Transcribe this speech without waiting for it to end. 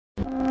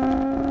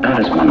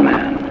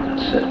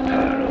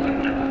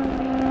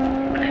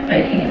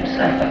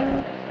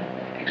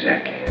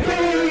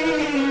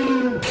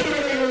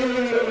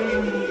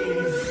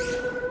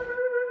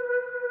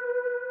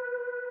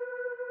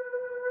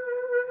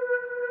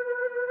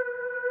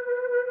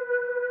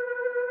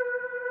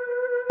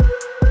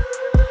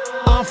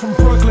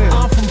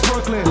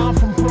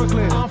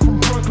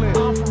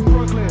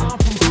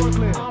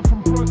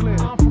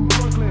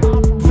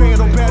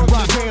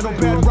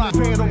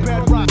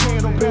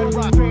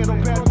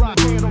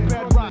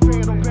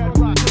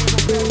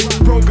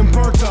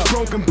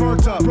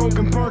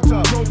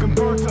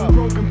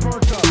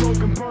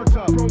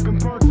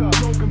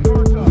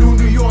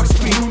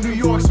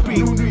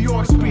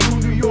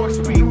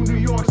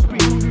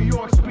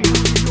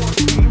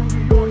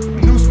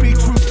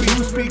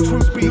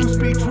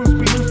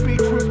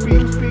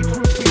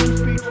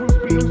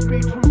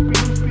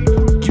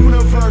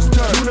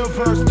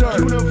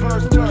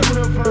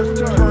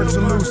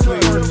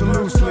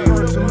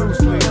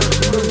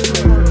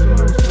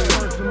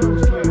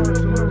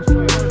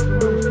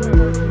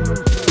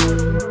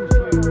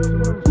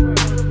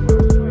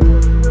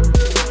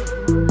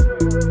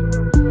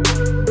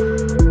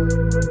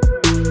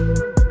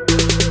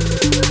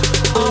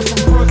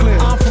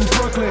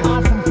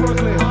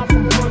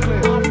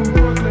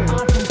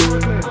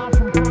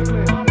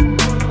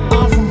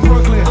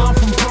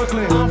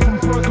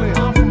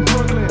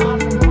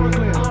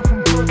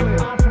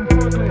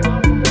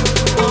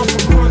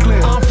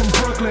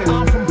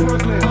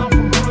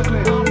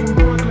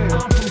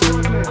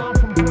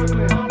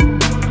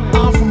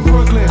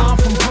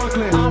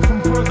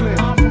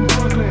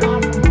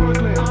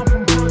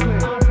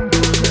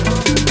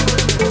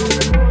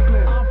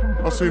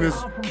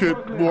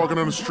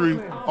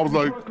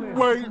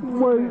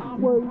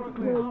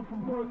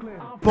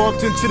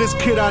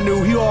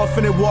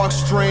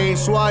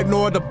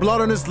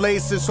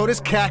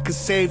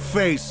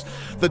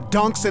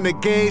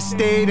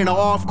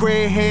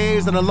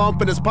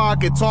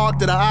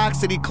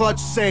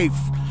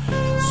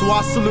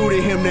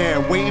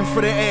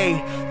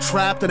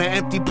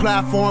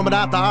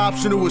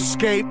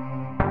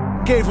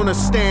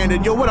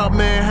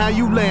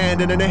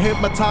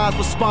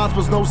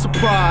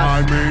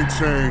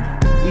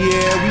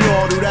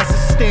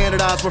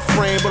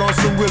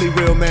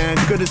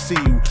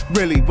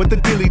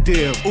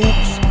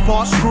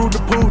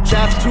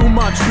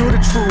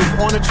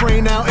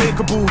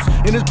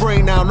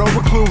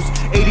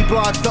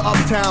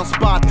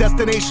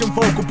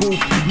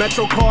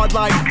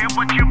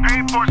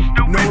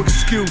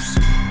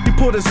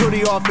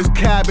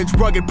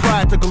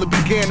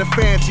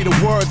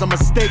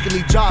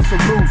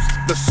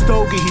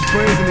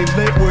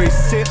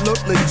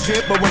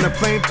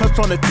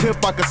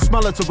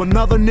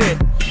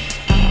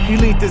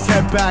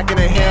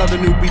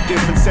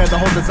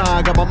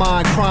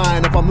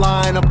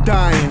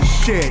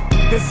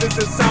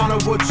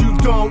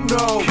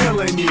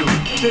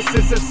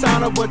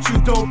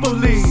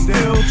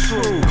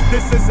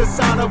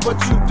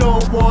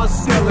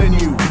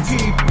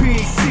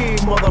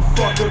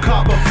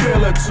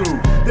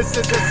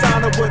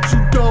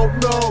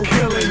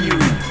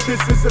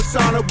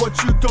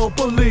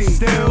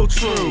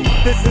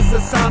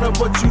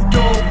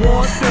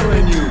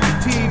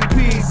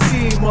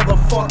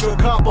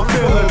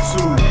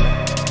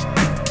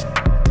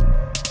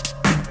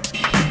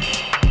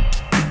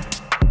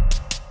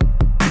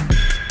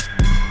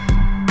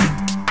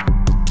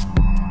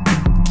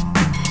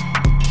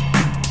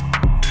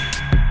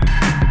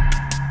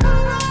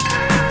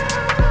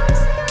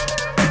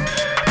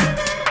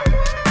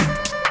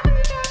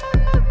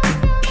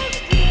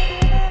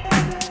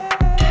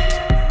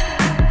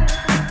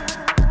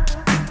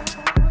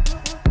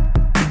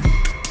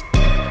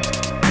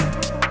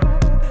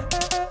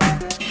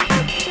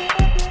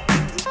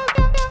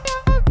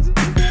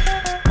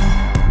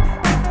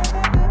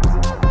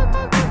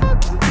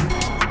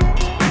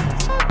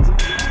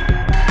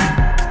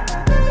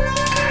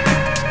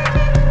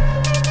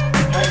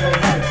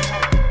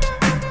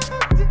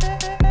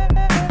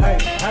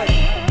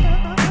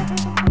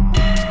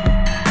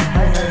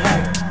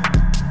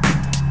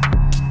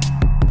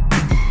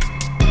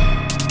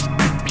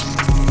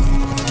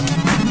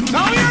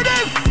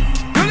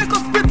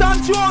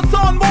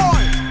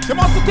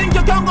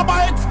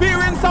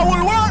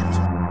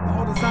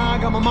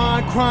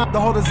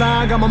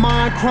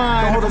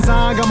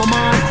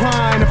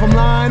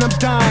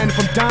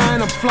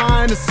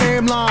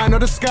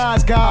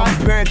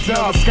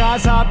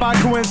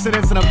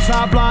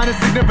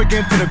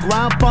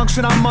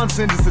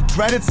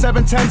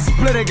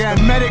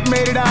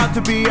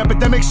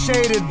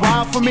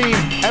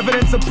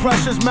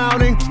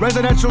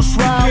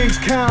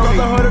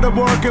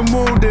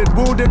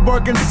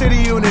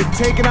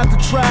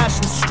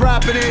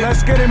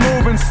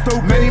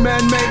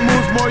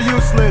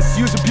useless.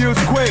 Use abuse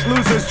quick,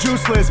 losers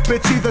juiceless.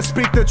 Bitch, either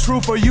speak the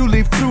truth or you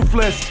leave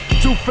toothless.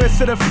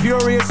 Two-fisted and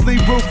furiously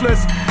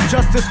ruthless.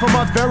 Justice for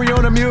my very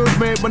own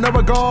amusement, with no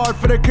regard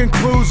for the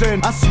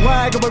conclusion. I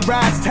swagger with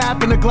rats,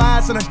 tapping the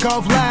glass in a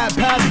gov lab.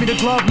 Pass me the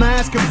glove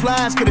mask and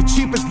flask of the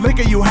cheapest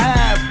liquor you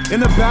have. In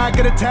the back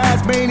of the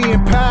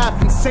Tazmanian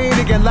path, insane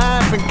to get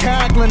laughing,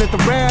 cackling at the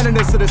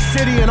randomness of the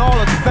city and all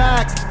its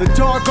facts. The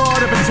dark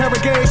art of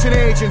interrogation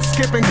agents,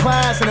 skipping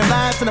class and at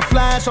last in a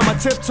flash on my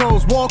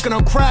tiptoes, walking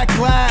on cracked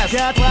glass.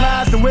 Gas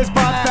blast and whiz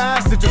by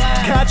fast, just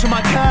catching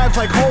my calves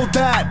like hold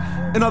that.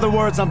 In other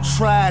words, I'm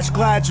trash,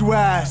 glad you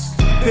asked.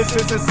 This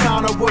is the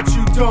sound of what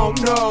you don't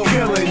know,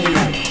 killing you.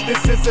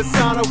 This is the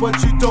sound of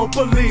what you don't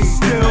believe,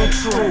 still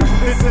true.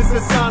 This is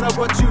the sound of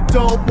what you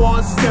don't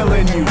want, still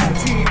in you.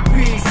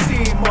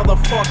 TPC,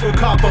 motherfucker,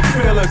 cop a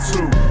feel or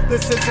two.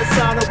 This is the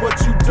sound of what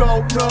you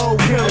don't know,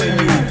 killing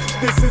you.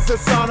 This is the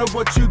sound of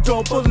what you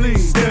don't believe,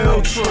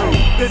 still true.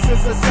 This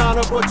is the sound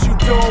of what you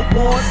don't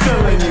want,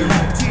 still in you.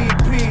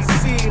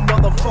 TPC,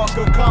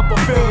 motherfucker, cop a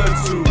feel or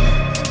two.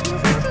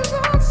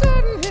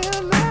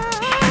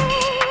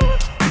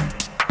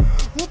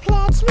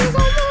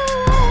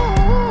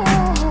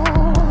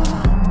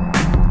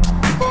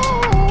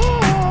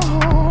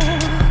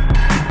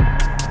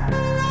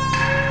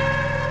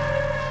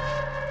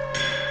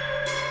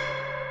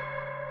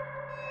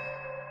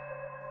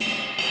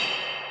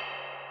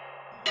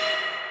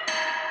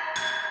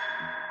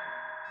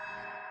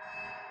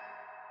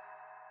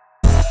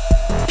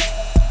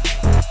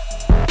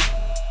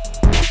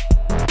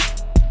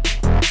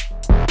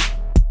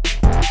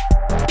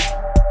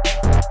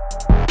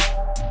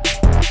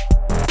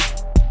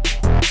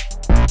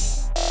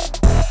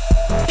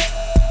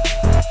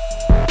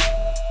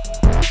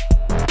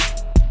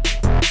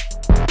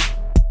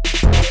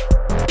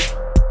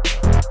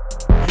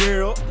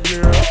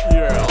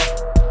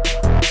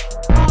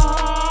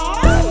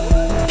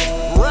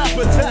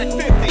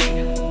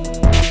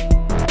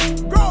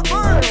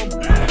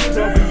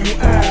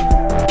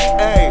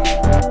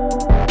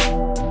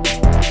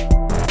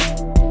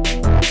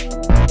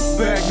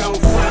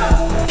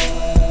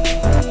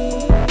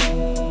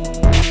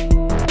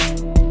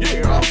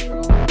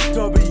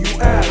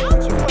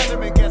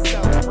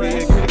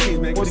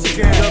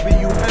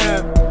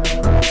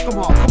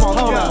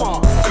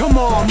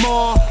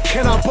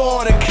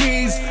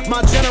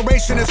 My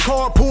generation is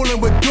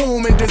carpooling with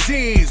doom and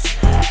disease.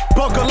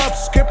 Buckle up,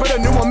 skipper, the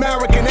new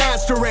American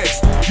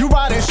asterisk. You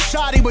riding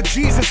shoddy with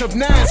Jesus of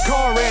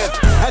NASCAR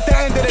if. At the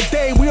end of the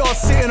day, we all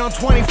sitting on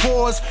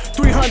 24s,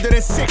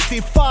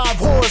 365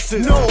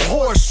 horses. No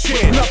horse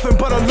shit, nothing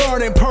but a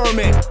learning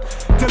permit.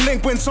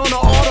 Delinquents on the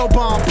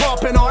Autobahn,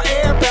 popping our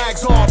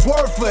airbags off,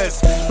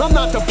 worthless. I'm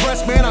not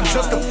depressed, man, I'm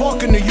just a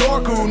fucking New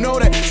Yorker who know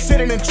that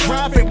sitting in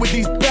traffic with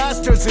these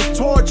bastards is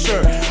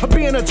torture.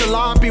 Being a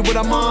jalopy with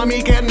a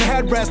mommy, getting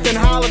headrest and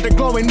holler the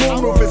glowing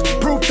moon roof is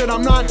proof that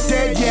I'm not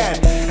dead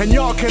yet. And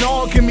y'all can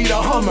all give me the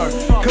Hummer,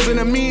 cause in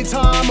the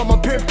meantime, I'ma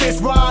pimp this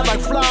ride like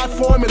fly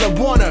Formula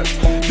One-er.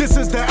 This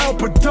is the El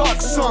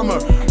Product summer,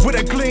 with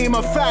a gleam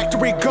of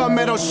factory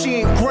gunmetal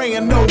sheen, gray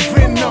and no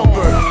VIN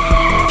number.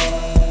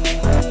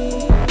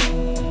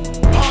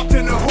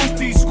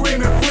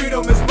 Screaming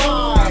freedom is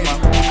mine.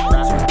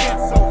 How'd you get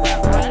so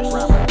fresh?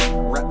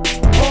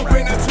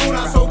 Pumping the tune I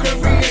so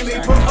conveniently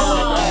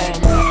provide.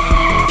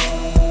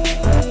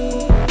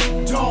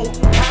 Don't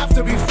have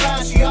to be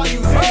flashy, I'll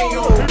use any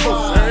old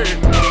rhyme.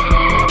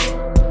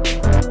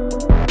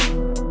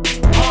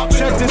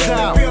 Check this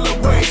out. Feel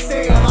away,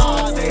 stay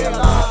alive, stay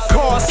alive.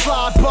 Cars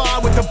slide by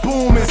with the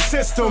booming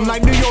system,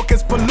 like New York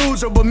is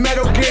Fallujah with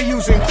Metal Gear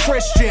using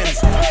Christians.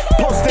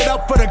 Posted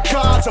up for the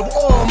gods of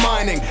oil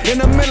mining, in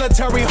a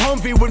military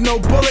Humvee with no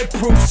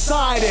bulletproof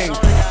siding.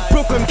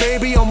 Brooklyn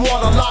baby, I'm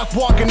waterlocked,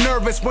 walking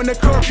nervous when the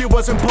curfew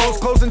was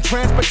imposed, closing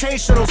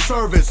transportational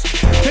service.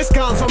 This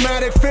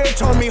gonzomatic fear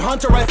told me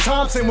Hunter S.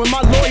 Thompson with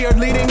my lawyer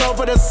leaning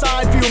over the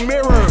side view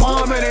mirror,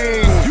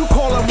 vomiting. You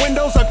call them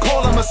windows, I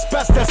call them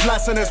asbestos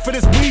lesseners. For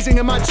this wheezing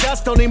in my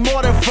chest, don't need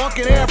more than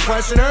fucking air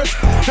fresheners.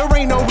 There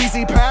ain't no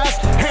easy pass,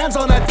 hands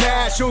on that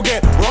dash, you'll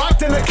get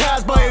rocked in the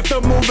Casbah if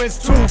the movement's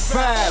too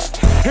fast.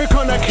 Here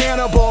come the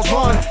cannibals,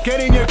 run, get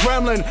in your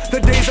gremlin. The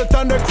days of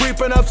thunder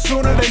creeping up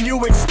sooner than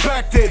you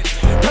expected.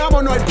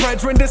 Paranoid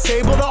brethren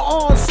disable the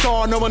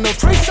OnStar, knowing no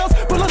trace cells,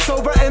 pull us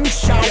over and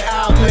shout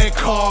out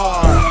liquor.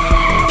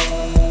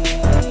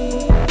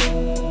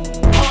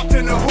 Hopped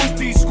in the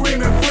hoopty,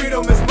 screaming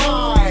freedom is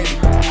mine.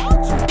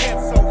 How'd you get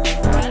so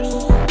fresh?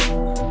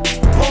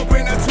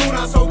 Pumping the tune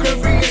I so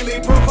conveniently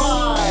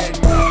provide.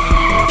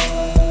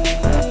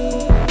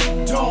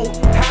 Don't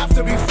have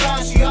to be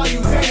flashy, I'll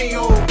use any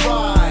old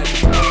ride.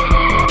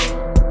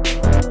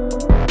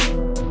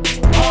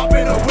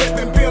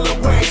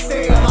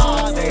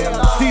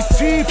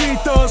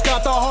 TV thugs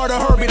got the heart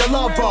of Herbie the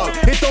Love Bug.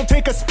 It don't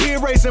take a speed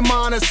racing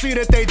mind to see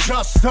that they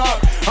just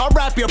stuck. I'll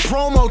wrap your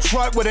promo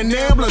truck with an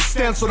ambulance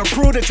stencil to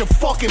prove that your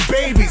fucking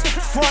baby's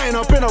frying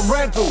up in a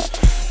rental.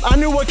 I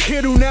knew a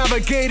kid who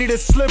navigated it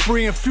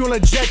slippery and fuel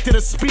injected a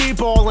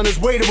speedball on his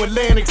way to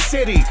Atlantic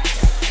City.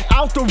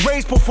 Out the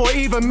race before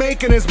even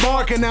making his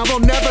mark, and now they'll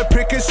never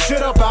pick his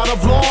shit up out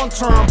of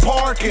long-term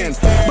parking.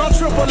 My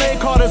AAA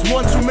card is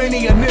one too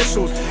many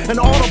initials, and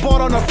all the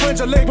bought on the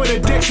fringe of liquid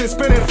addiction,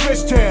 spinning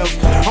fishtails.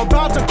 I'm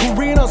about to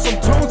careen on some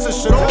tunes and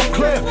shit off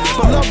cliff,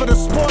 but love of the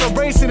sport of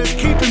racing is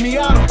keeping me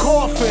out of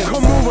coffins.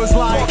 Camus was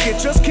like it,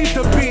 just keep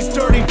the beats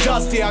dirty,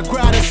 dusty. I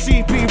grab a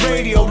CB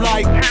radio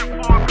like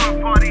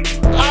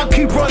I'll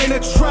keep running the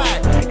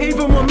track,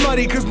 even when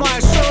muddy, cause my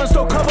insurance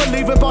don't cover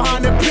leaving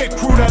behind the big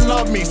crew that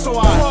love me. So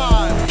I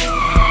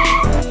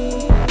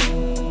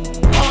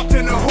hopped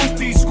in the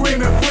hoopty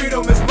screaming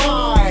freedom is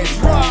mine.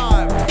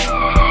 Drive,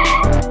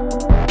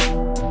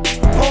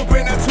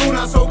 pumping the tune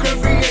I so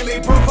conveniently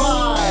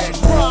provide.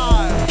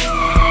 Drive,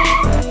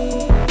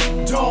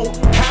 don't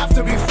have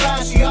to be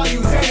flashy, I'll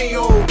use any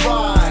old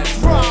ride.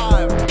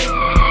 Drive,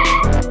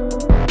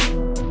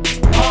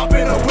 hop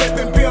in a whip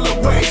and peel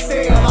away,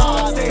 stay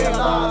alive, stay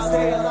alive,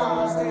 stay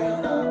alive, stay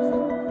alive.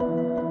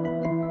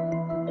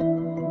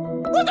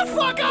 What the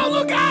fuck out,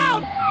 look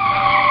out!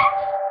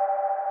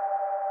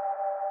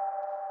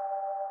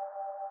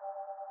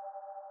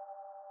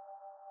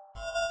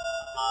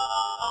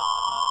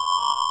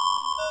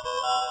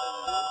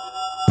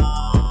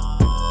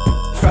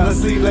 Fell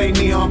asleep late,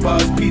 neon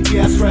buzz,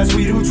 PTS stress,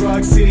 we do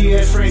drugs, city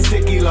air strain,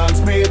 sticky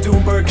lungs, Mayor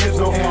Doomberg gives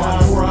no fun.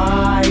 I'm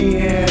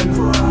crying.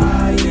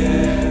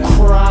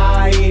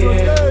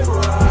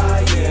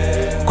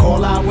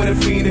 Call out with a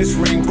Phoenix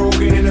ring,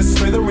 broken in the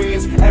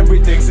Smithereens.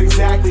 Everything's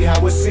exactly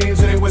how it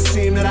seems, and it would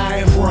seem that I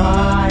am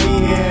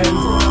crying.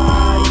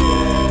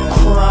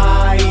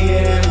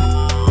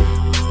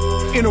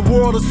 In a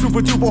world of super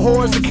duper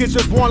whores, the kids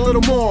just want a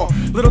little more.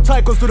 Little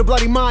tychos do the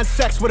bloody mind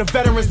sex with a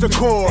veteran's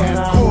decor. And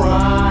I'm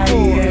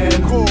crying.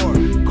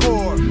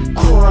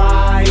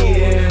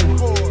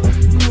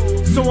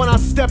 So when I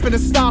step in the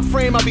stop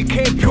frame, I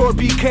became pure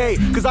BK,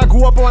 cause I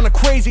grew up on the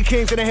crazy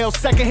kings and inhale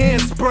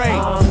secondhand spray.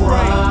 I'm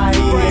crying.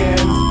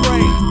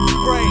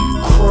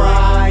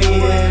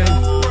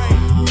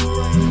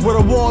 Where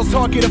the walls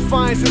talk your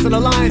defiances and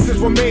alliances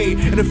were made,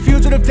 and a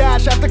fugitive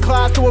dash after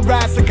class to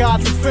harass the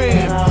gods of fame.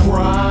 And I'm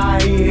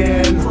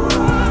crying.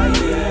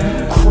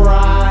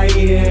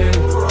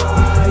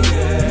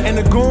 And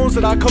the goons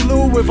that I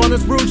collude with on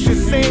this rude shit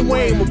same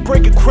way, will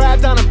break a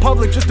crowd down in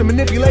public just to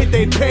manipulate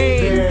their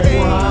pain.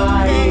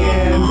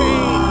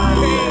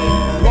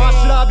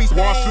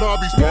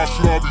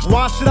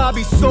 Why should I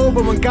be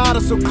sober when God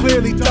is so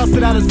clearly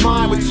dusted out his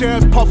mind, with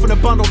chairs puffing a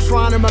bundle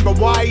trying to remember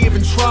why he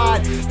even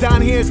tried.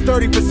 Down here it's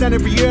 30%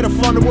 every year to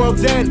fund the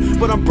world's end,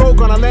 but I'm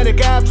broke on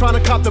Atlantic Ave trying to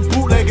cop the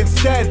bootleg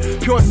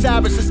instead. Pure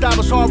savage,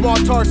 established hard raw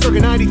tar, circa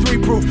 93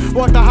 proof.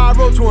 Walk the high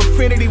road to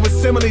infinity with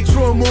simile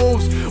true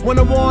moves. When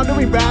I'm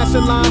wandering rash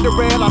and line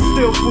derail, I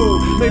still fool.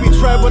 Maybe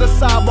tread with a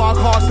sidewalk,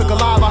 hearts took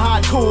alive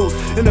hot tools.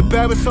 In the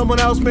bed with someone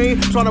else, me,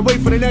 trying to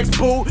wait for the next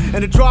boot.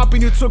 And the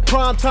dropping you took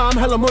prime time,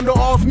 hella mundo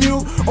off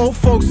mute. Old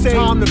folks say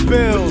time to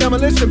build,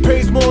 demolition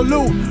pays more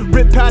loot.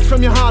 Rip patch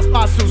from your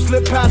hotspot suit,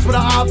 slip past with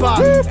an eye.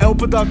 El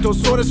Producto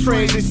sorta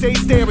strange, they say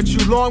stare at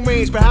you long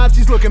range. Perhaps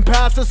he's looking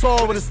past us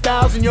all with a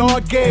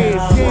 1,000-yard gaze.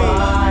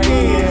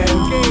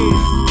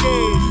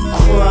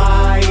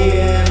 Crying.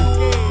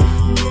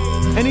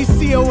 And these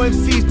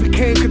COMCs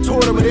became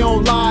contorted with their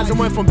own lives and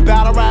went from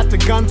battle rap to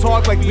gun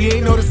talk like we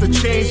ain't noticed a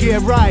change. Yeah,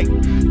 right.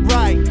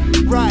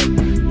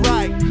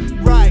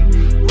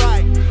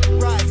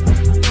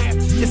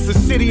 It's the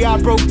city I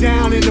broke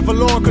down in the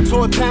Valor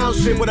Couture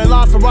Township, where they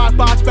lost the rock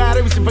box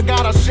batteries and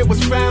forgot our shit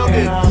was founded.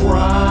 And I'm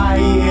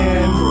crying.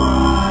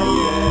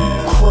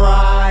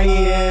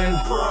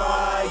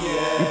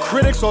 And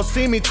critics all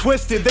see me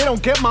twisted, they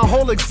don't get my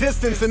whole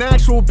existence. An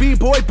actual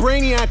B-boy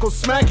brainiac will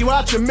smack you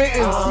out your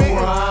mittens.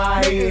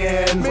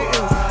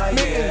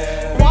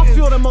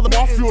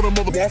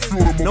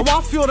 Now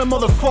I feel them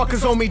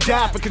motherfuckers on me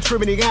dap for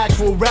contributing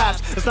actual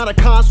raps. It's not a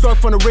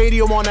construct from the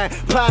radio on that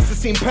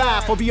plasticine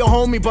path. I'll be your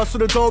homie, bust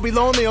with a door, be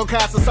lonely, or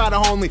cast aside a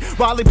homely.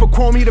 Wildly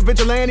proclaim me the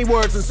vigilante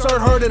words,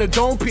 insert herd in a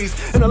dome piece.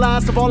 And the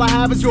last of all I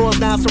have is yours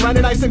now,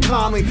 surrounded nice and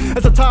calmly.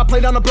 As a top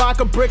play down a block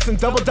of bricks and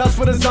double dust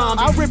with a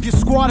zombie. I'll rip your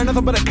squad and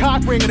nothing but a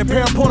cock ring and a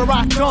pair of Puerto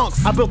Rock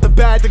dunks. I built the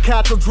bag the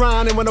cats will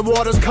drown in when the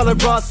water's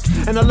colored rust.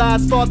 And the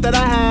last thought that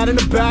I had in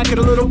the back of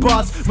the little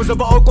bus was of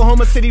an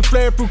Oklahoma City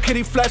flare through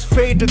kitty flesh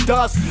fade to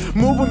dust.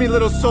 Move with me,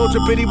 little soldier,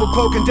 biddy, with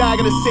cloak and dagger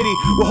in the city.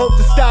 We'll hope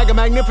to stagger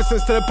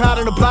magnificence to the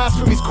pattern of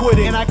blasphemies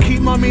quitting. And I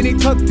keep my meaning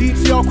tucked deep,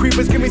 so y'all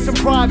creepers give me some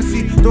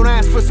privacy. Don't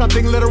ask for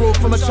something literal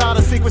from a child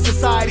of secret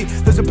society.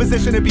 There's a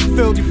position to be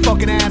filled, you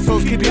fucking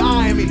assholes, keep your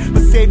eye on me.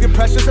 But save your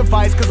precious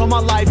advice, cause all my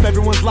life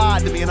everyone's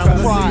lied to me and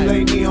I'm crying.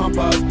 Late neon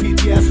buzz,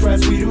 PTS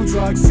stress, we do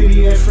drugs,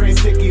 city air strain,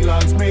 sticky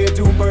lungs. Mayor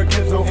Doomberg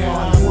gives no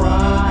fun.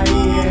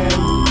 Crying.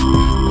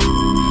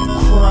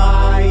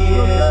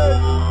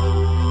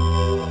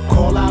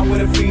 Call out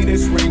with a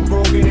Phoenix ring,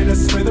 broken in the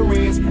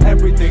Smithereens.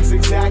 Everything's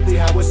exactly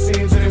how it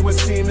seems, and it would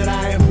seem that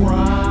I am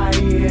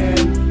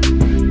crying.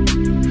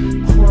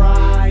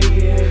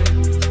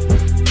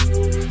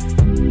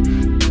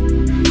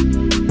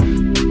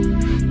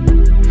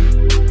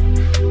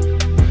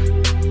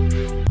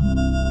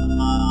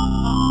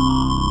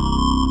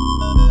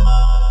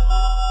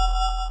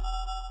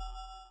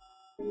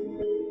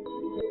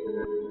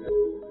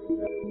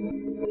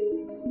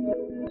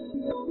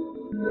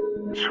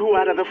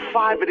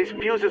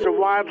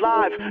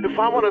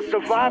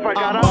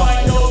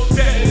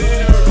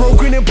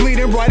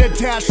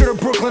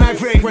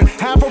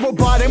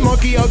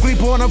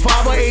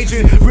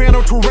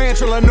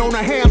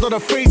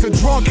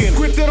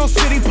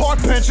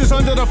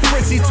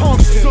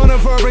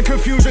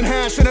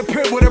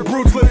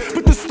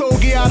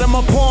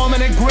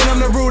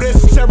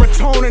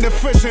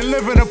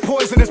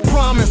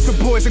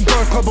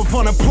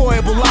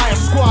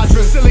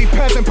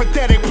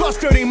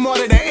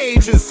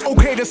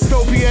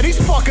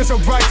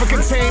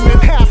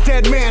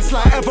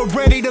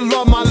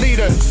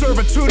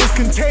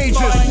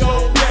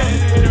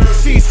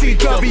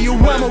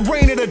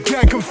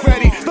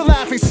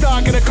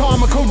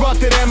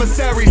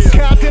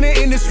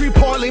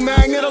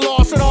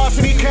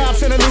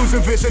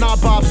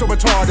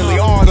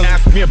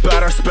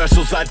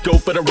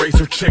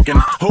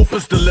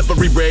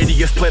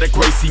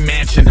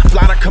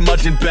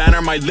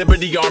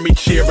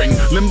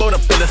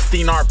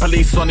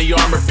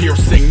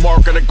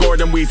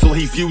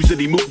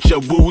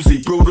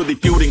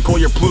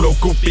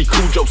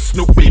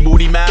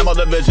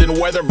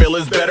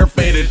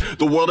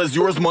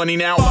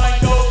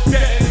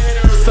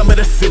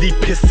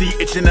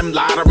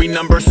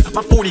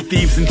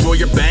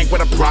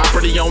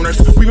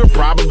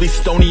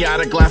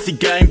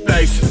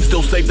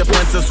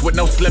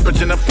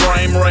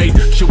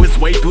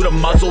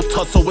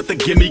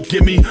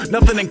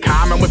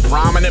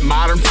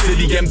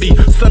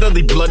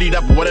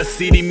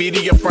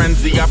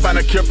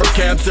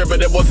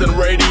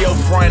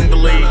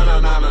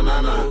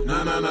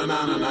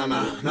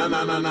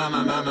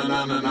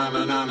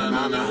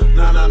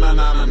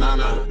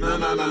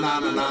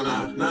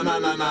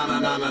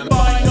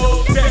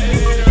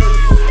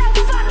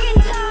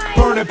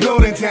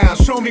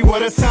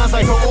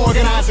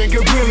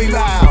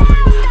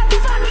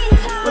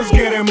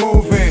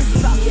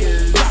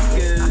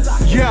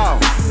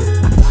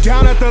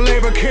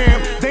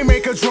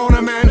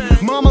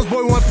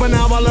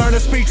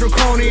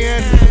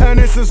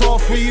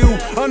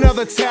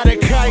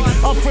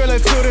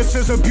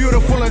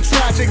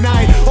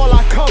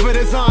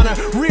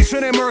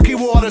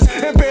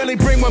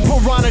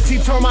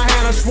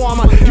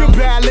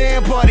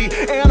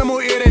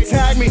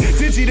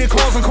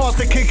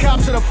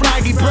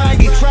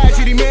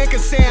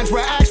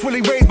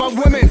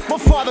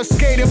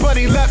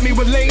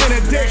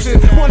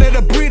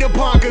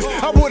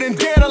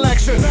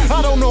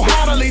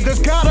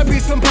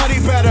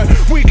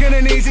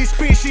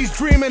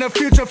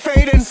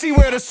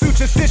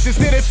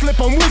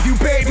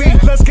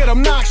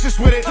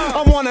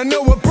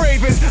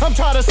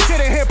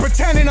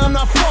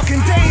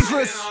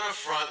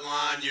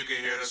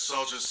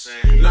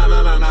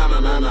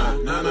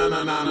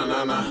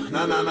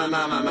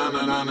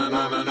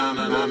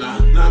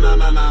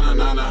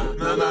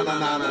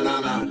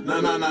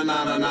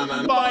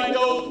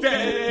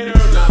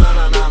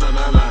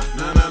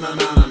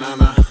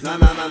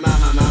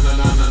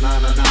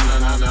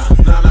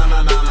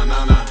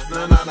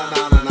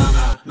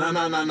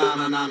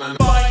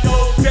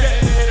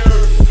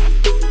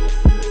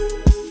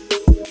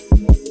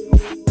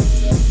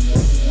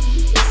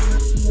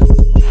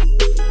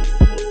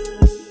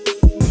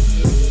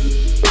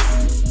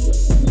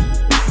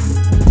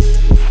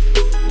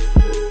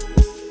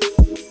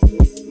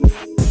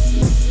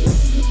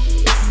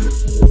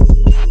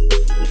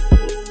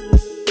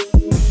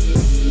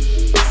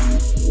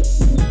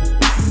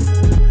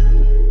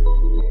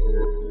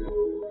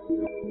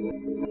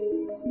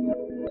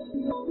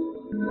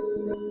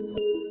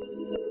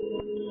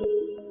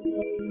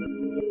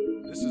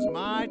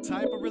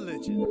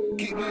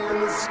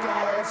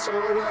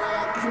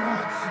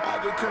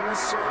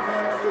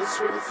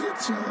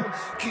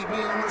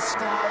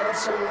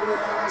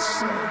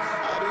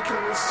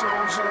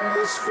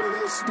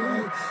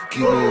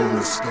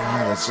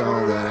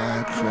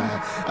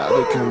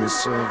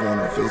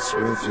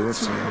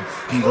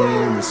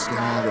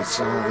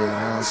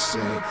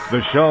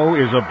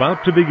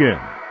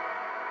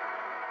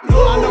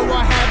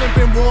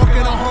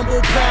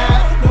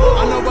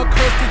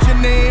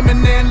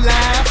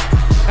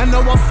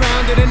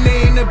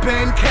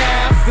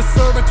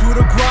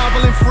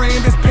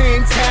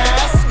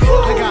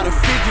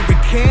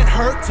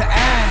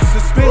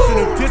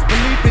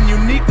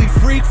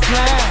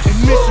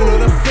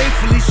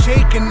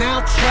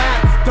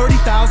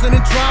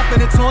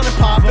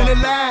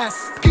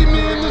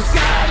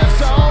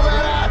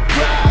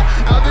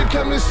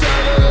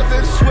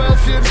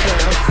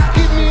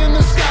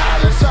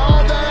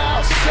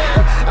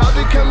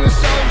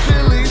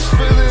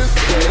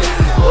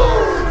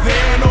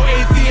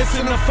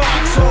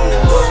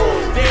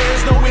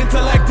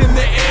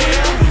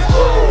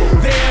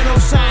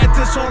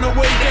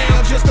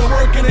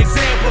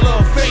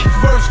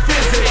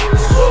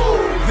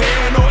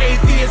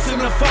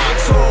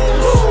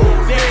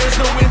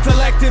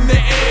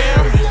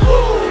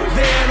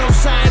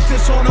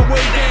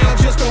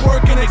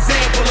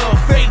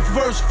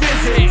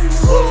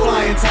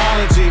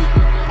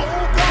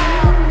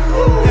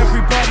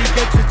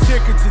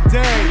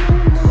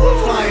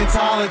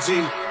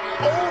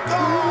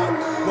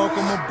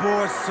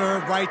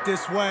 right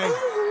this way.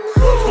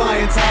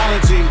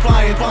 Flyentology,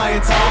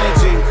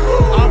 Flyentology.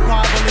 Our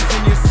Bible is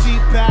in your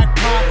seat back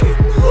pocket.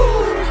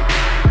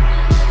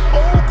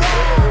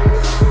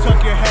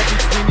 Tuck your head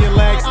between your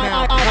legs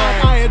now.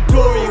 I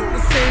adore you, the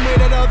same way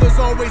that others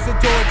always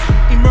adored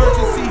you.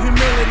 Emergency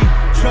humility,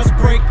 just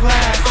break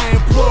glass. I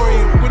implore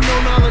you, with no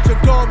knowledge of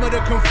dogma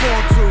to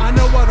conform to. I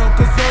know I don't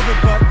deserve it,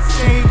 but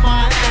save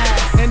my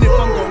ass. And if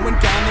I'm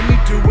going down, let me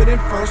do it in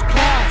first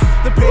class.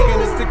 The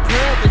paganistic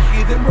prayer, the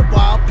heathen with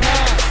wild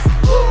past.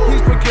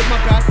 Please forgive my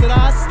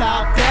bastardized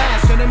style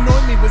dash and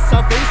anoint me with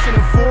salvation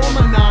and form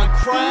a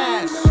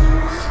non-crash.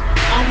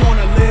 I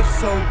wanna live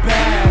so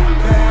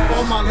bad.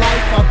 All my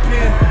life I've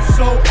been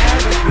so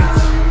arrogant.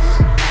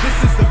 This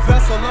is the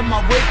vessel of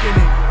my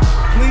awakening.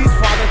 Please,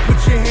 Father, put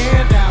your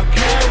hand out,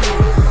 carry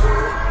it.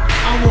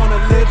 I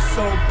wanna live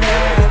so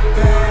bad.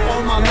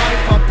 All my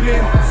life I've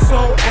been so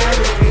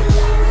arrogant.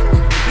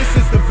 This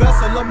is the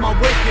vessel of my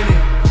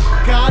awakening.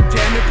 God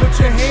damn it, put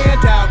your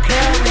hand out,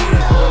 carry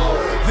it.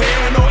 There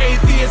are no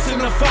atheists in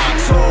the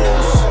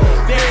foxholes.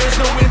 There is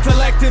no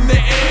intellect in the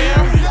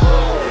air.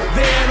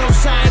 There are no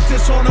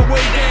scientists on the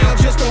way down,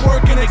 just a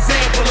working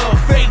example of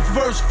faith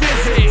versus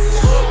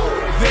physics.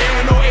 There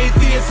are no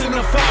atheists in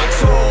the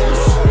foxholes.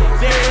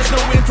 There is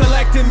no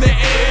intellect in the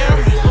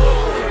air.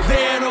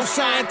 There are no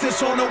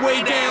scientists on the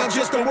way down,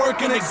 just a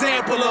working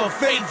example of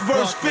faith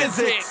versus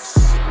physics.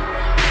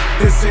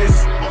 This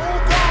is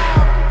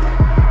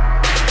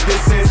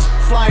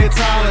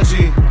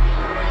Flyentology.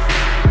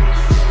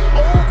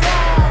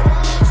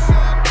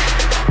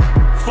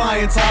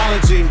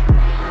 Flyentology.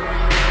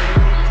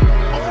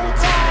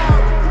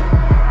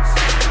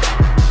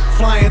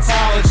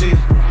 Flyentology.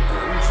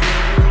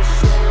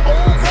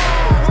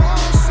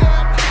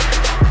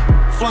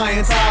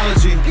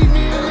 Flyentology.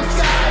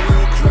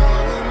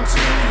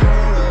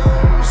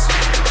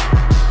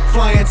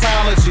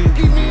 Flyentology.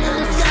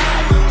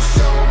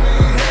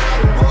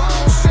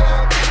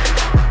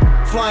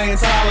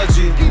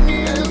 Flyentology.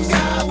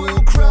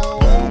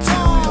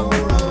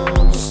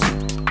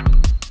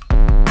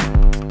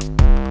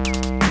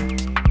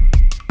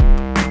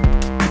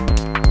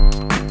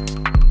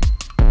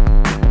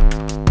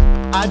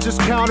 I just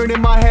counted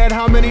in my head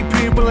how many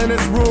people in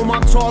this room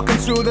I'm talking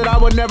to that I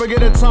would never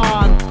get a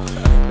time.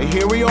 But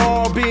here we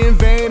all being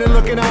vain and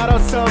looking at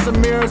ourselves in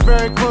mirrors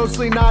very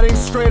closely, nodding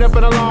straight up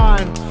in a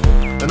line.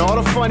 And all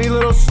the funny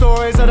little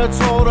stories that are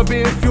told are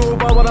being fueled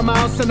by what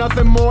amounts to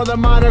nothing more than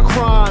minor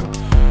crime.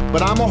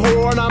 But I'm a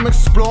whore and I'm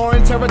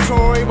exploring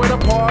territory with a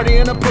party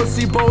and a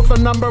pussy, both a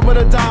number with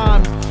a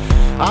dime.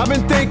 I've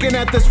been thinking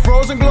that this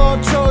frozen glow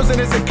I've chosen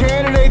is a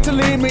candidate to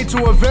lead me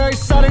to a very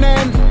sudden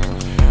end.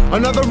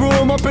 Another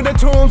room up in the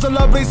tombs, a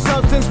lovely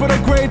substance with a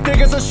grave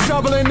diggers are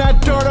shoveling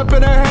that dirt up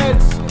in their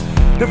heads.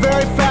 The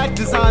very fact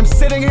is I'm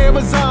sitting here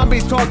with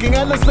zombies talking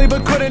endlessly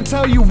but couldn't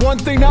tell you one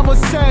thing that was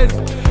said.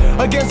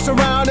 I get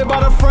surrounded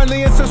by the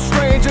friendliest of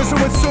strangers who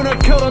would sooner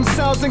kill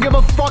themselves than give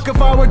a fuck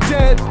if I were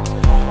dead.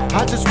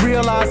 I just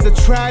realized the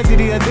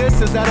tragedy of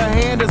this is that her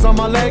hand is on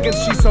my leg and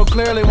she so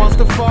clearly wants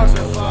to fuck.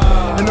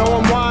 I know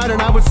I'm wide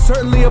and I would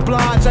certainly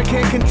oblige. I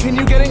can't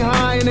continue getting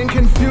high and then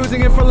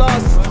confusing it for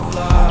lust.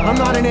 I'm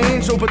not an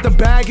angel, but the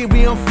baggie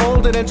we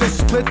unfolded and just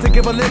split to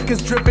give a lick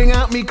is dripping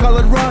out me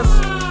colored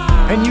rust.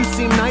 And you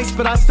seem nice,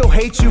 but I still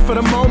hate you for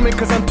the moment,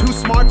 cause I'm too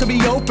smart to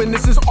be open.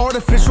 This is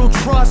artificial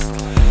trust.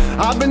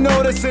 I've been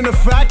noticing the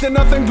fact that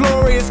nothing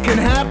glorious can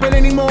happen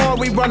anymore.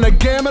 We run the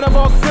gamut of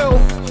our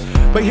filth.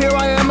 But here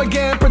I am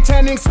again,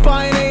 pretending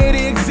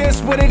spontaneity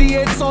exists with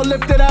idiots all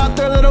lifted out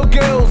their little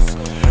gills.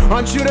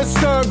 Aren't you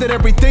disturbed that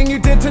everything you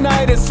did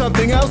tonight is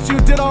something else you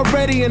did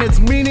already and its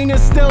meaning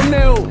is still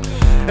new?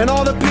 And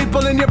all the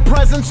people in your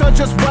presence are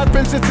just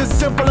weapons. It's as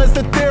simple as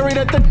the theory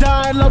that the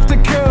dying love to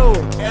kill.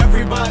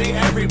 Everybody,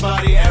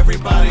 everybody,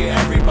 everybody,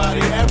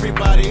 everybody,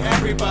 everybody,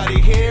 everybody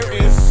here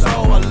is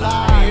so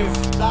alive.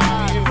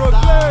 Live, live,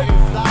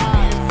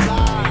 live,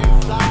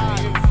 live,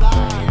 live,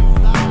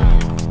 live,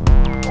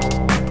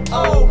 live.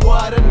 Oh,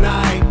 what a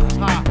night.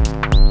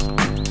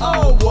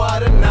 Oh,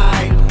 what a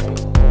night.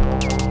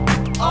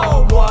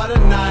 Oh, what a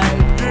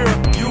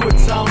night. You would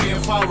tell me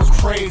if I was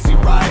crazy,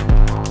 right?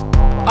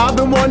 I've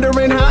been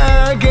wondering how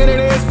arrogant it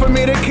is for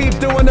me to keep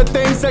doing the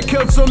things that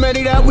killed so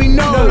many that we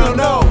know.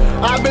 No.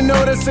 I've been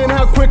noticing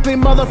how quickly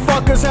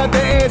motherfuckers had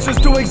the answers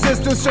to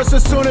existence just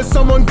as soon as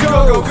someone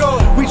goes.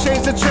 We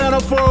changed the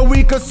channel for a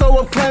week or so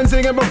of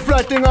cleansing and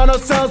reflecting on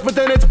ourselves, but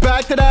then it's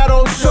back to that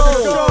old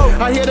show.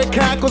 I hear the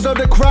cackles of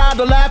the crowd,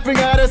 they're laughing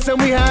at us, and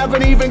we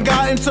haven't even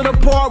gotten to the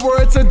part where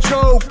it's a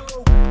joke.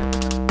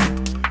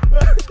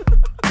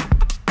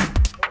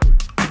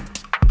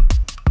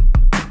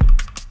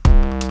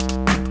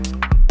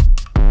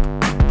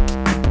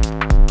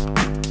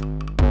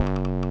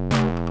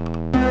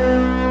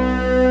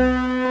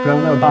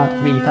 Robot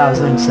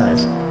 3000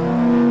 says,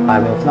 I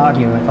will flog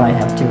you if I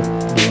have to.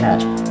 The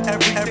match.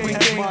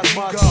 Everything must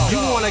go. You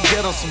wanna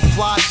get on some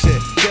fly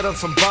shit. get up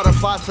some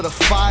butterfly to the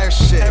fire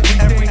shit.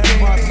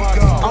 Everything must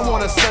go. I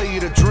wanna sell you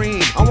the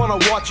dream. I wanna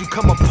watch you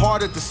come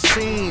apart at the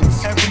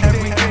seams.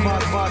 Everything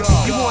must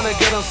go. You wanna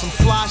get on some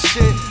fly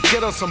shit,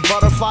 get on some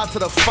butterfly to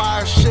the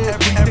fire shit.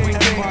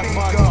 Everything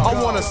must go. I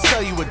wanna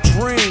sell you a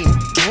dream.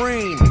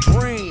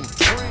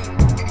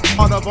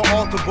 Heart of an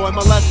altar boy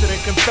molested in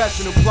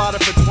confession who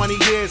plotted for 20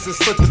 years and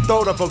slit the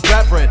throat of a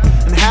reverend.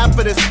 And half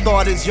of this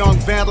thought is young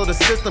vandal, the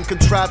system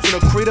contraption, a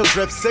credo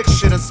drip sick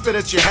shit and spit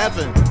at your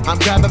heaven. I'm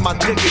grabbing my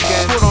dick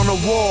again, foot on the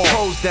wall,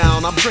 toes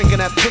down, I'm drinking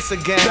that piss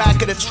again.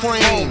 Back of the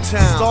train,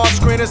 hometown, star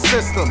screener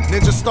system,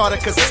 ninja starter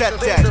cassette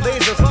deck.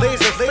 Laser,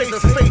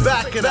 face,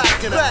 back and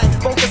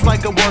back. Focus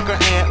like a worker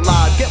ant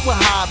live, get with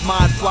hive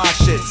mind fly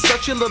shit.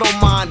 Such a little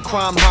mind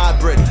crime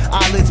hybrid,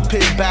 eyelids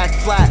pinned back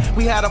flat.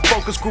 We had a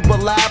focus group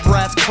of lab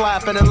rats clap,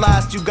 and at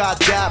last you got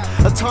dap.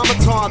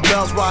 Automaton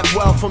bells rock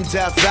well from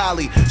Death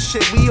Valley.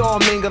 Shit, we all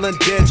mingle and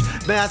ditch.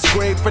 That's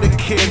great for the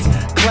kids.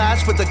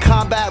 Clash with the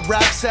combat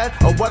rap set,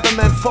 a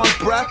weatherman funk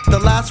breath. The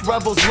last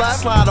rebels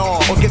left, slide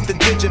on or get the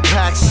digit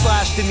pack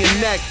slashed in your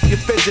neck. You're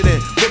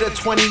fidgeting with a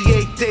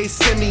 28-day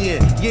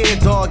simian. Yeah,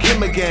 dog,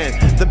 him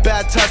again. The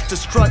bad touch,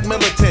 destruct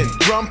militant.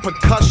 Drum,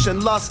 percussion,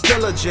 lust,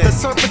 diligent. The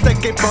surface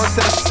that gave birth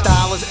to the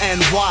style is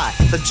NY.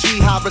 The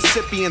G-High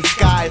recipient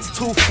sky, it's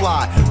too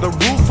fly. The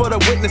roof of the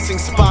witnessing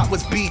spot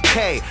was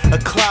BK. A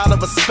cloud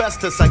of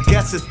asbestos, I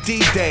guess it's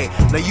D-Day.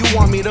 Now you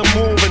want me to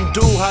move and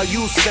do how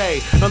you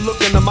say. Now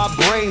look into my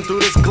brain through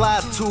this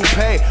glass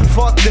toupee.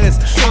 Fuck this,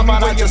 how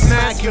about I just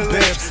smack you,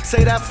 bitch?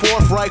 Say that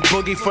forthright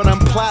boogie for them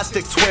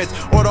plastic twits.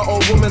 Or the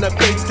old woman that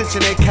fake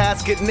stitching their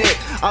casket knit.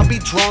 I'll be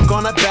drunk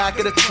on the back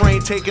of the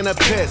train taking a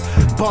piss.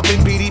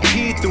 Bumping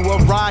BDP through a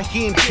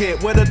Raheem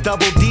kit with a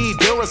double D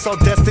Duracell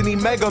Destiny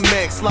Mega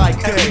Mix like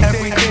this.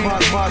 Everything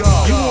must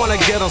go. You wanna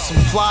get on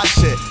some fly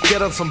shit,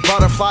 get on some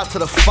butterfly to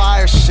the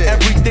fire shit.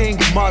 Everything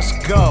must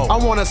go. I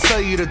wanna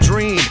sell you the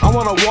dream. I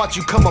wanna watch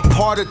you come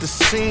apart at the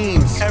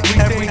seams.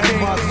 Everything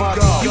must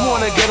go. You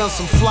wanna get on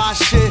some fly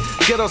shit,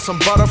 get on some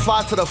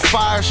butterfly to the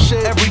fire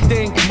shit.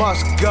 Everything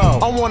must go.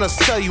 I wanna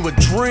sell you a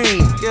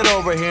dream. Get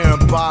over here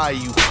and buy,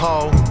 you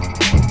hoe.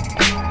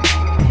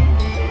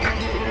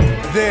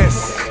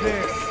 This.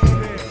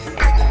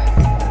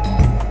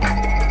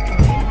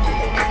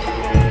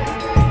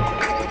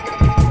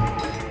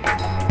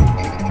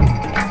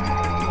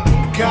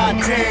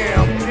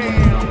 Goddamn.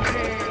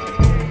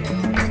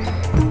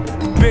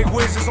 Big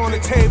whizzes on the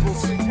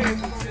tables.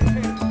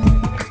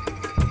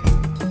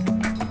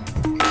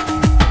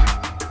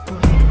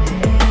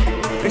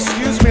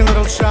 Excuse me,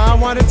 little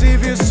child, why the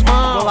devious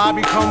smile? Well, I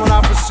become what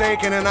I'm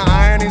forsaken and the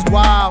irony's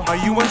wild. Are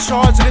you in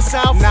charge of this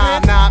outfit? Nah,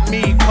 not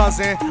me,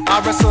 cousin.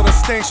 I wrestle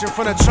distinction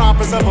from the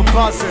chompers of a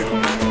buzzard.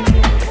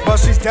 But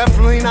she's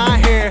definitely not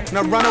here.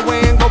 Now run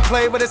away and go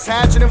play with this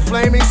hatchet and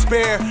flaming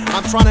spear.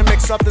 I'm trying to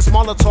mix up this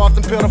Molotov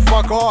and peel the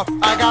fuck off.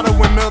 I got a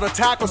windmill to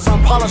tackle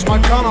some, polish my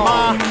gun off.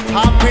 My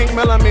hot pink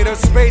millimeter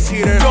space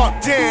heater. Duck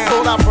down,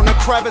 pulled out from the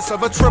crevice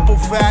of a triple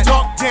fat.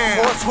 Duck down,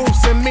 horse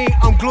hoops and me,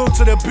 I'm glued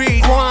to the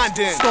beat.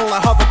 Grinding,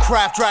 stolen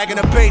hovercraft, dragging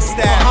a bass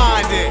stab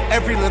behind it.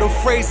 Every little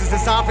phrase is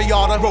designed for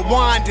y'all to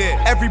rewind it.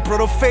 Every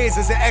brittle phase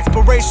is an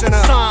exploration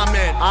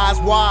assignment. Eyes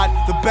wide,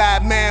 the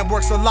bad man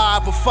works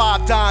alive with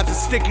 5 dimes and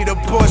sticky to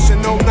bush. In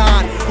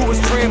 09, who was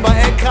trained by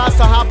Ed Cops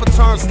to hop a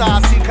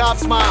turnstile. See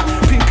cops smile,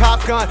 peep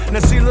cop gun. Now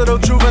see little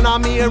juvenile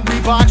me and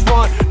Reeboks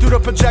run through the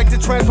projected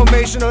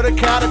transformation of the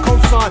catacomb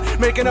sun,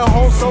 making a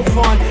home so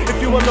fun. If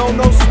you alone,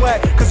 no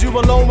sweat, cause you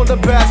alone were the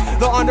best.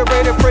 The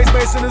underrated phrase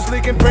mason is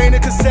leaking brain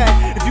and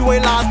cassette. If you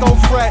ain't lies, don't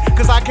fret,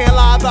 cause I can't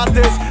lie about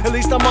this. At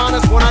least I'm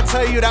honest when I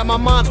tell you that my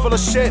mind's full of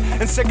shit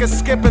and sick of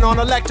skipping on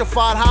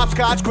electrified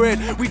hopscotch grid.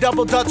 We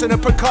double dutching the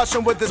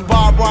percussion with this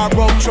barbed wire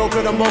rope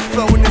choker. The more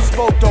flowing and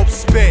smoke dope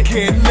spit.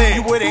 Get lit.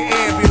 You with an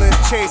ambulance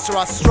chaser,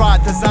 I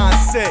stride design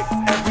sick.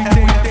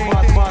 Everything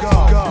must go.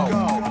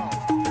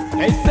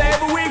 They say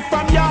every week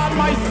from yard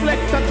my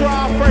selector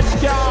draw fresh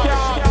car.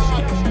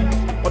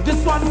 But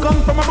this one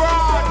comes from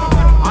abroad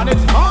and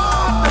it's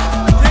hard.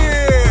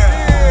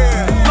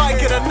 Yeah,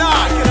 like it or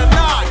not,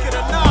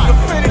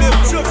 definitive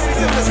jooksies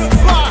in the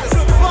spot.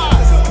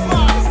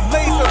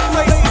 Laser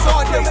places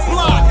on your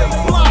block.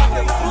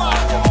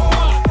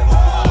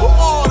 With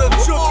all the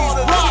jookies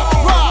rock.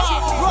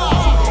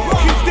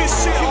 Keep this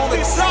shit on the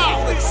top.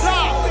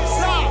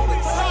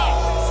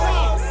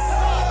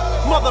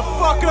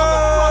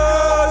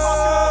 Motherfuckers.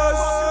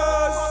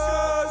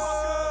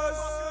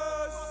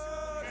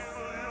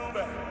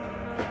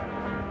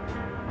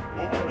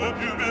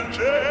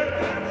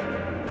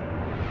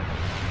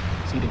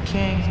 See the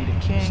king,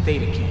 stay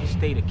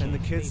the king. And the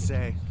kids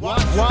say,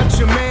 watch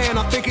your man,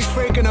 I think he's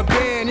faking a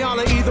band. Y'all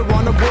are either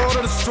on the world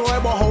or destroy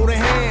while holding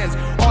hands.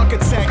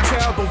 Architect,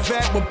 terrible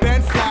vet with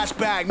bent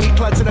flashback. Me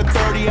clutching a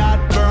 30-odd,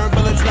 burn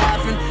village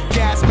laughing.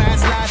 Gas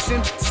mask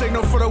lashing,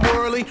 signal for the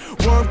whirly.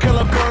 Worm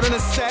killer bird in a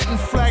set and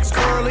flex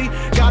early.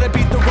 Gotta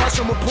beat the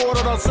Russian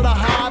reporter to the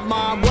hive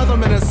mind.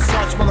 Weatherman is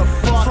such,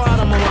 motherfucker. Try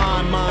to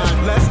malign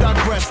mine. Let's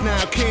digress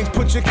now, kings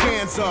put put your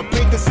cans up.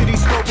 Paint the city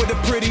scope with the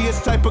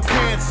prettiest type of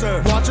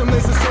cancer. Watch them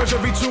laser surge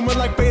every tumor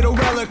like Beta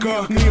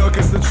Relica. New York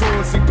is the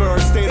truancy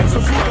bird, state of the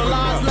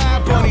brutalized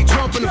lab bunny,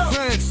 jumping the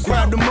fence.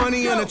 Grab the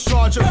money and a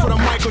charger for the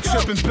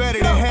microchip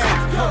embedded in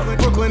head.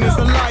 Brooklyn is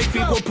the life,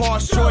 equal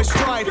parts joy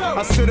strife.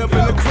 I sit up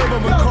in the crib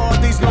of a car,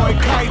 these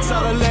noise kites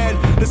out of lead.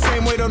 The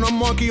same weight on a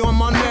monkey on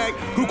my neck,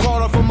 who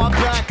crawled up on my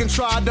back and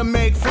tried to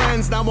make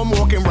friends. Now I'm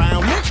walking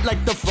around lit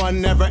like the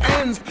fun never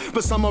ends.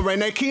 But summer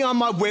rain, a key on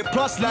my whip,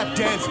 plus left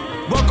dents.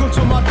 Welcome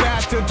to my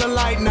bastard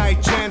delight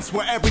night, gents,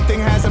 where everything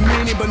has a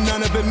meaning but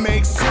none of it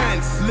makes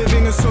sense.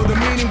 Living is so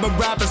demeaning, but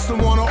rappers still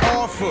wanna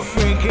offer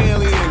fake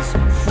aliens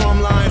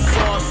from lying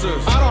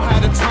saucers. I don't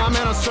have the time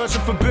and I'm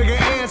searching for bigger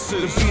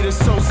answers. The beat is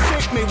so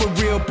sick, made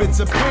with real bits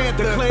of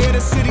panther. The clay of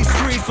the city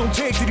streets don't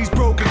take to these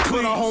broken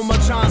cleats. I hold my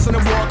Johnson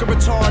and walk a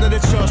retarded,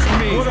 it's just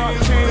me. What up,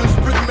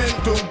 desperate men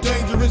do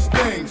dangerous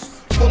things.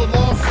 Full of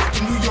law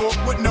system, New York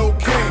with no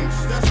kings.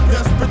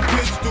 Desperate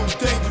kids do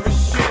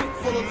dangerous shit.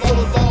 Full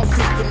of law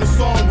system, it's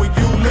all where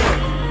you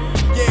live.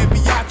 Yeah,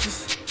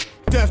 biatches,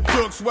 death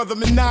jokes, whether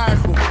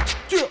maniacal.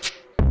 Yeah.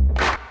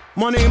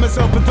 My name is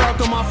Up and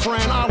Doctor, my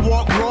friend. I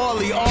walk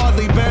rawly,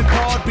 oddly, bent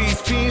hard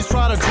beats. Fiends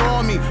try to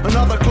draw me.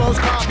 Another close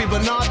copy,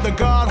 but not the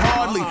god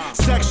hardly.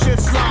 Sex shit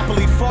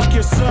sloppily, fuck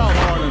yourself.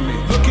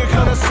 Look at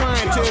kind of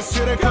scientists,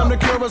 here they come to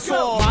cure us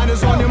all. Mind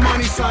is on your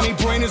money, sonny,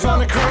 brain is on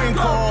the curtain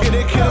call. Here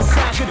they kill a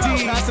sack of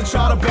D, that's a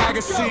child of bag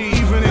of seed.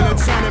 Even in a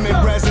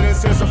tenement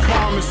residence, there's a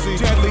pharmacy.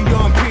 Deadly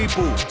young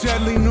people,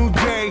 deadly new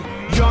day.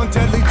 Young,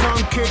 deadly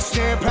tongue kick,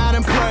 stand, pat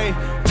and play.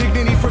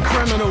 Dignity for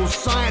criminals,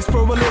 science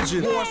for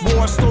religion.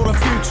 War stole the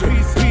future,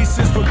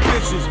 pieces for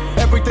bitches.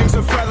 Everything's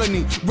a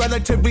felony,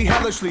 relatively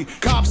hellishly.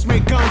 Cops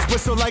make guns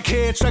whistle like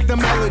here, check the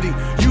melody.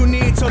 You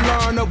need to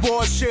learn the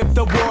warship.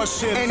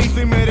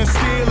 Anything made of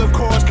steel, of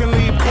course, can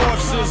leave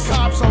corpses.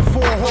 Cops on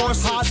 4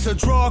 horse, hot to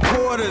draw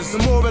quarters. The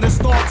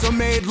morbidest thoughts are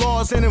made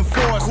laws and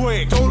enforced.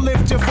 Quick, don't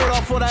lift your foot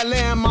off for that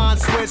landmine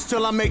switch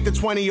till I make the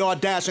 20-yard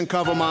dash and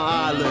cover my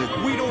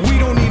eyelid. We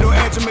don't need no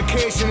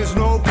education, there's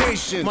no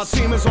patience. My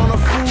team is on a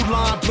food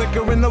line,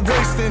 blicker in the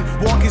wasting.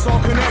 Walkies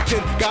all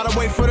connected, gotta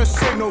wait for the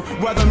signal.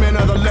 Weathermen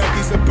are the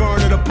lefties that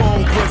burn at a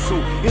bone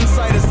gristle.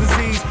 Insight is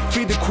disease,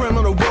 feed the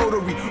criminal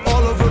rotary.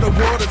 All over the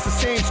world, it's the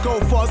same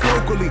scope for us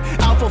locally.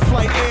 Alpha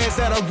flight airs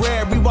that are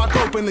rare, we walk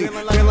openly.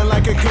 Feeling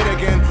like a kid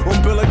again,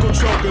 umbilical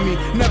choking me.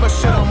 Never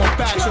shit on my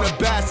back, to the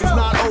bastards,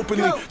 not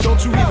openly.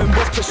 Don't you even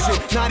whisper shit,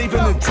 not even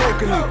the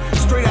jokingly.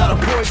 Straight out of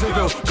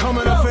Poisenville,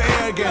 coming up for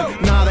air again.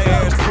 Nah, the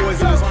air is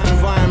poisonous,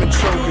 environment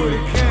choking me.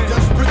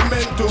 Desperate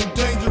men do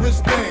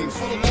dangerous things.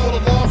 Full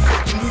of law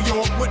system, New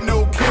York with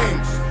no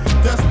kings.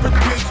 Desperate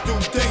kids do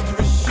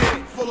dangerous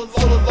shit. Full of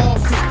law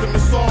system,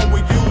 it's all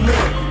where you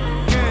live.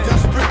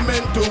 Desperate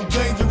men do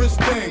dangerous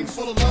things.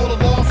 Full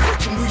of law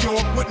system, New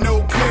York with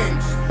no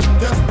kings.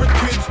 Desperate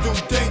kids do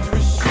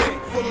dangerous shit.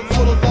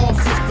 Full of law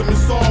system,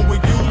 it's all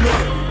where you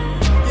live.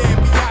 Yeah,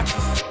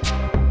 biatches.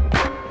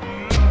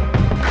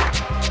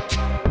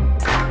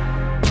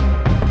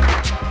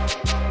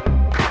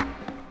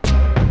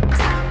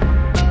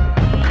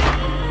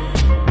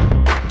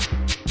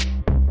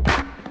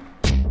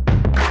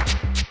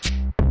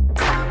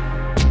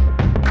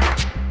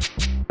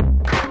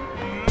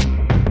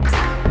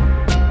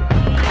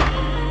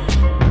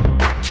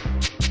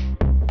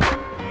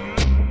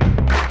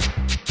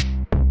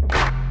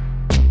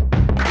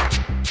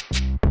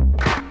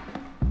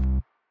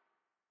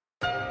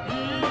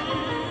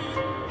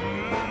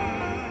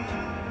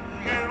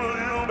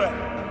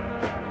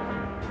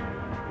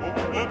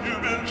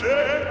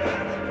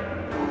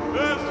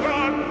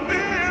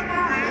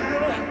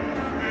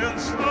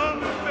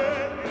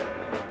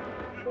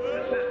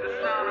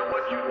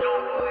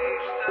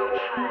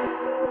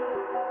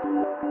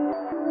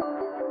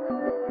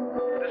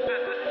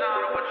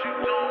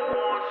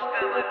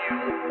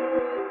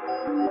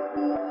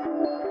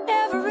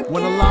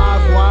 When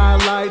alive, wire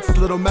lights,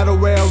 little metal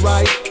rail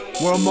right.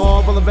 Where a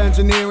marvel of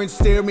engineering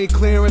steer me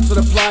clear into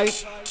the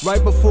flight.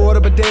 Right before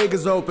the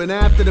bodega's open,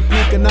 after the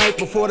peak of night,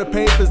 before the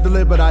paper's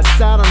delivered, I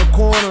sat on the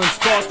corner and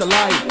sparked the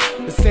light.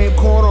 The same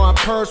corner I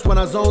pursed when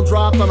I zone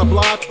dropped on a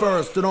block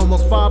first. At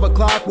almost 5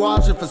 o'clock,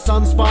 watching for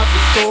sunspots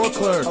and store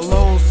clerks. A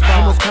lone spot,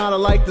 almost kinda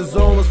like the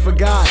zone was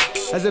forgot.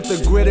 As if the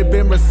grid had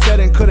been reset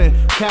and couldn't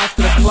catch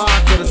the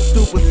clock. Or the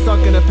stoop was stuck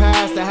in the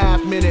past a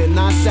half minute, and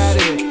I sat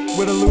in it.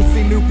 With a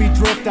loosey loopy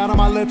drift out of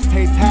my lips,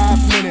 taste half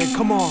minute,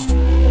 come on.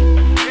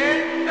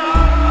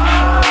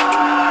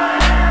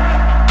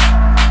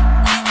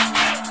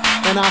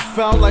 And I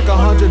felt like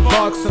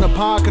 $100 in the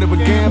pocket of a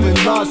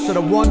gambling lust. Of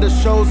the wonder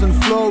shows and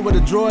flow with the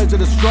droids of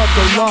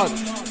destructive luck.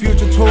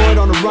 Future toyed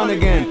on the run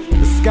again.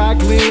 The sky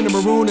clean, the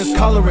maroon is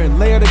coloring.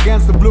 Layered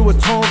against the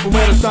bluest tone from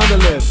where the thunder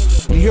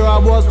lives. And here I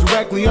was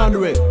directly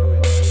under it.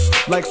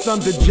 Like some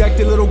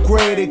dejected little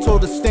gray, they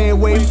told to stay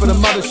away from the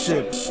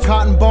mothership.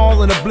 Cotton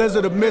ball in a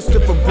blizzard of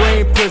mischief for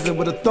brain prison,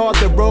 with a thought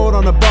that rode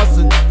on a bus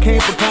and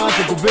came for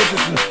conjugal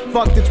visits and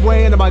fucked its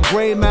way into my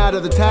gray matter.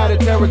 The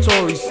tattered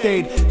territory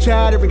stayed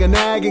chattering and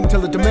nagging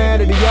till it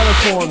demanded to yell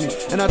for me.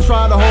 And I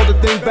tried to hold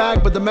the thing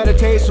back, but the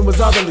meditation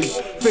was otherly,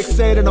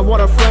 fixated on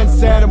what a friend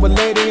said and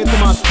relating it to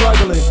my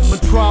struggling.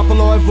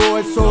 Metropoloid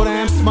void, so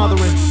damn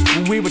smothering.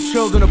 When we were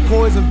children of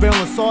Poisenville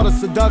and saw the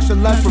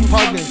seduction less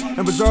repugnant,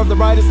 and reserved the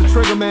right as the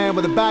trigger man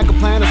with a backup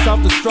plan of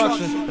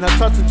self-destruction. And I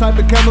touched the type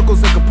of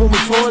chemicals that could pull me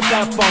towards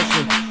that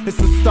function. It's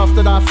the stuff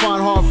that I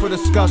find hard for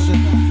discussion.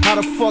 How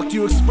the fuck do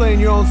you explain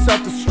your own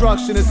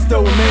self-destruction and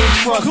still remain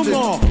trusted? Come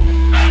on!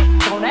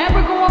 Don't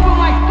ever go over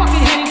my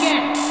fucking head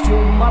again, you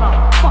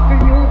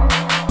motherfucker, you!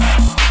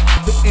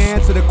 To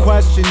answer the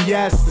question,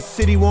 yes, the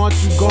city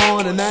wants you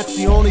gone, and that's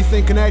the only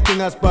thing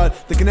connecting us.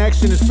 But the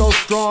connection is so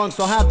strong,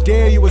 so how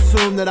dare you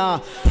assume that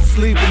I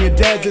sleep when you're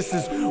dead? This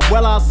is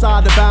well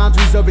outside the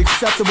boundaries of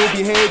acceptable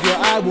behavior.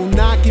 I will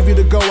not give you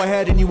the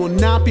go-ahead, and you will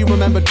not be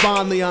remembered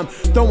fondly. I'm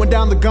throwing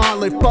down the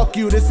gauntlet, fuck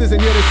you, this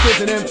isn't your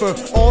decision. And for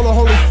all the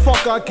holy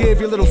fuck I gave,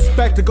 your little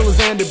spectacle is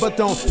ended. But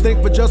don't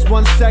think for just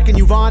 1 second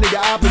you've honored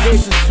your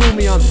obligations to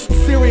me. I'm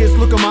serious,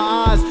 look in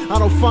my eyes, I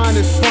don't find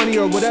this funny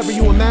or whatever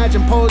you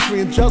imagine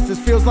poetry and justice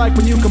feels like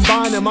when you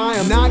combine them. I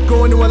am not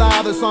going to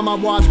allow this on my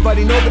watch,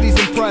 buddy. Nobody's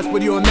impressed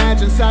with your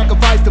imagined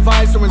sacrifice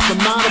device or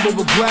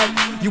insurmountable regret.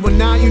 You are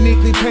not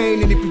uniquely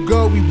pained, and if you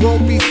go, we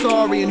won't be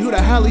sorry. And who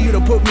the hell are you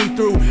to put me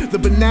through the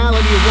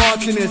banality of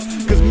watching this?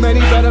 Cause many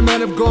better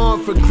men have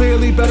gone for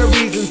clearly better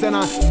reasons, and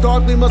I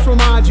starkly must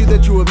remind you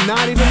that you have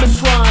not even been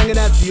trying, and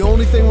that's the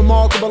only thing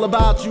remarkable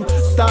about you.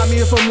 Stop me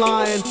if I'm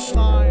lying.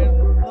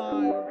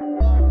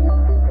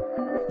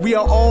 We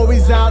are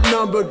always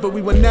outnumbered, but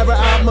we were never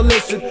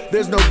out-militiaed.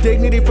 There's no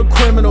dignity for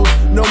criminals,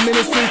 no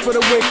ministry for the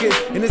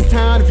wicked. In this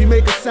town, if you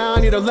make a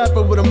sound, you're the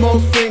leopard with the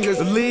most fingers.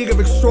 A league of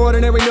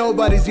extraordinary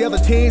nobodies, the other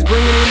teams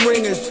bringing in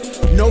ringers.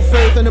 No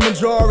faith in the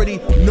majority,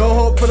 no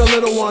hope for the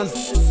little ones.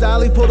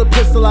 Sally pulled a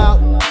pistol out,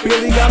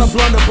 Billy got a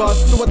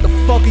blunderbuss. So what the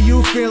fuck are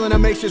you feeling that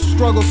makes your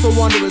struggle so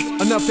wondrous?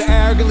 Enough to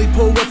arrogantly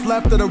pull what's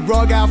left of the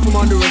rug out from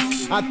under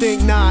us? I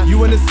think not.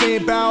 You in the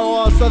same barrel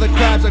all us other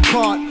crabs are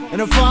caught. And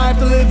if I have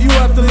to live, you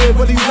have to live,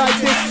 whether you like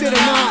this shit or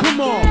not.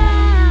 Come on.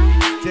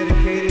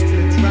 Dedicated to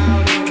the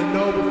drowning, the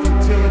noble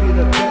futility,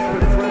 the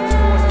desperate friends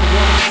forced to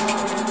watch.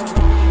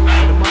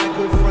 And to my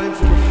good friends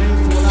who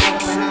refuse to allow it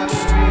to happen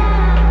to me.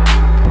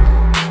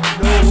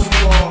 Know who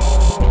you are.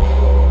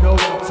 Know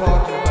what I'm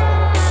talking about.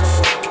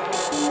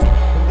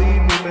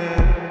 Believe me,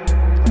 man.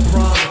 I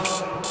promise.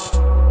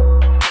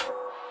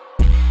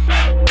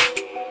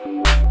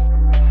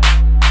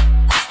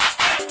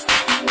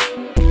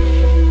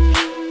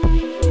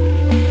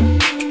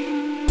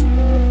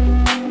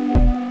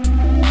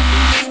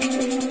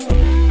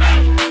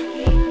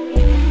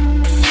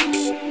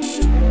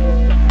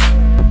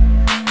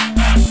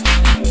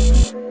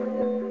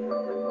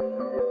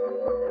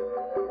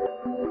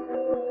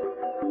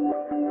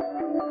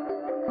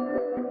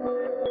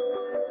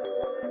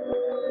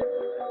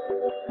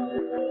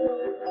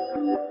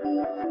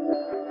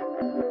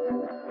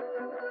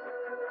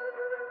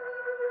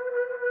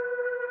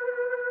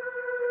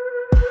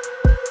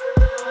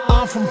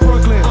 I'm from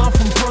Brooklyn, I'm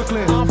from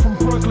Brooklyn, I'm from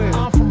Brooklyn,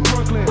 I'm from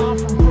Brooklyn, I'm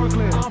from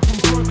Brooklyn, I'm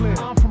from Brooklyn,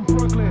 I'm from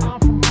Brooklyn, I'm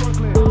from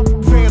Brooklyn.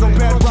 Van on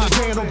bedrock,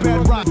 van on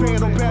bedrock,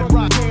 van on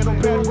bedrock, van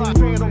on bedrock,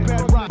 van on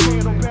bedrock,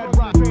 van on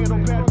bedrock, van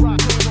on bedrock,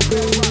 van on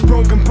bedrock.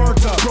 Broken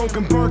burnt up,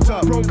 broken burnt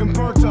up, broken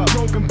burnt up,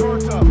 broken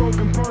burnt up,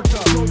 broken burnt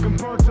up, broken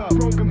burnt up,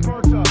 broken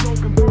burnt up,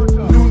 broken burnt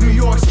up. New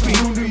York speed,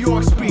 New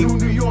York speed,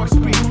 New York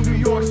speed, New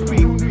York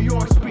speed, New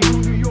York speed,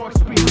 New York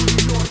speed,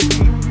 New York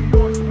speed, New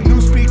York speed.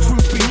 New speed, true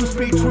speed, new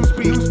speed, true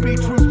speed,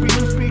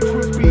 new speed,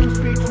 true speed.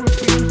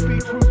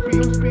 Speak,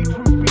 true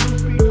speak,